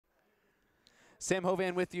Sam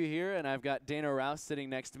Hovan with you here, and I've got Dayna Rouse sitting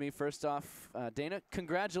next to me. First off, Dayna,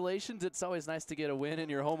 congratulations. It's always nice to get a win in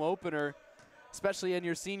your home opener, especially in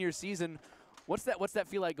your senior season. What's that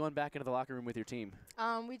feel like going back into the locker room with your team?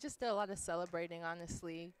 We just did a lot of celebrating,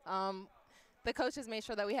 honestly. The coaches made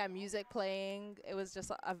sure that we had music playing. It was just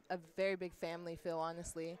a very big family feel,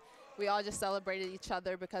 honestly. We all just celebrated each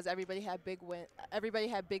other because everybody had big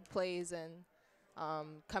plays, and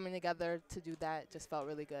coming together to do that just felt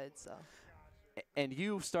really good. So. And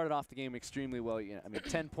you started off the game extremely well. I mean,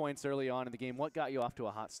 10 points early on in the game. What got you off to a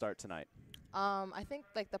hot start tonight? I think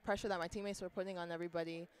like the pressure that my teammates were putting on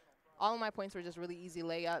everybody. All of my points were just really easy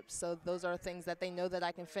layups, so those are things that they know that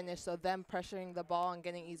I can finish. So them pressuring the ball and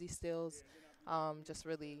getting easy steals just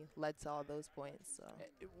really led to all those points. So.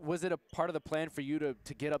 Was it a part of the plan for you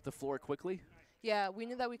to get up the floor quickly? Yeah, we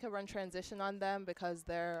knew that we could run transition on them because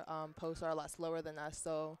their posts are a lot slower than us.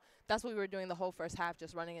 So that's what we were doing the whole first half,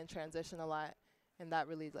 just running in transition a lot, and that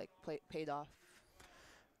really paid off.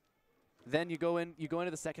 Then you go into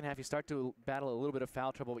the second half. You start to battle a little bit of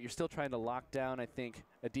foul trouble, but you're still trying to lock down, I think,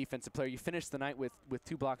 a defensive player. You finished the night with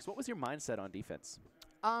 2 blocks. What was your mindset on defense?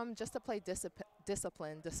 Just to play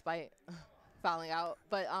discipline despite fouling out,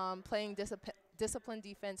 but playing disciplined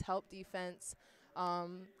defense, help defense.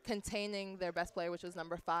 Containing their best player, which was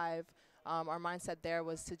number 5. Our mindset there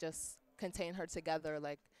was to just contain her together.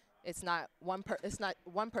 Like it's not one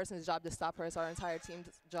person's job to stop her. It's our entire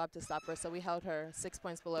team's job to stop her. So we held her 6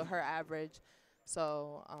 points below her average.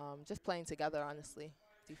 So just playing together, honestly,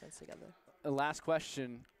 defense together. Last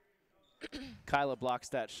question. Kyla blocks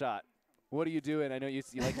that shot. What are you doing? I know you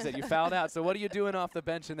like you said, you fouled out. So what are you doing off the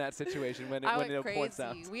bench in that situation when it points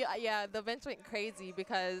out? Yeah, the bench went crazy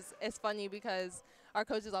because it's funny because our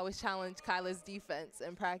coaches always challenge Kyla's defense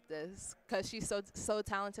in practice because she's so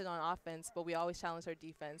talented on offense, but we always challenge her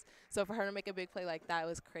defense. So for her to make a big play like that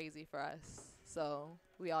was crazy for us. So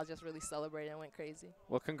we all just really celebrated and went crazy.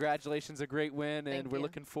 Well, congratulations, a great win, and we're you.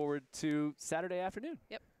 looking forward to Saturday afternoon.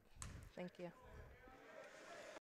 Yep. Thank you.